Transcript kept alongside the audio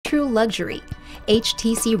true luxury.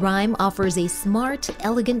 HTC Rhyme offers a smart,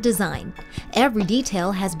 elegant design. Every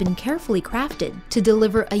detail has been carefully crafted to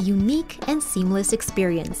deliver a unique and seamless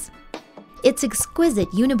experience. Its exquisite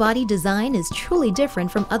unibody design is truly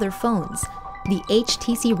different from other phones. The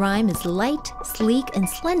HTC Rhyme is light, sleek, and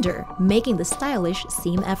slender, making the stylish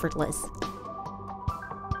seem effortless.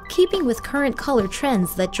 Keeping with current color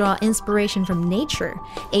trends that draw inspiration from nature,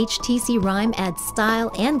 HTC Rhyme adds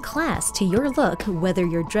style and class to your look whether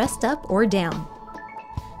you're dressed up or down.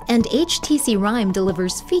 And HTC Rhyme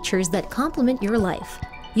delivers features that complement your life.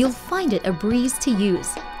 You'll find it a breeze to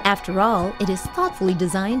use. After all, it is thoughtfully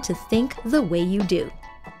designed to think the way you do.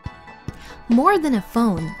 More than a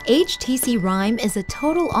phone, HTC Rhyme is a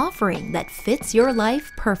total offering that fits your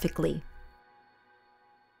life perfectly.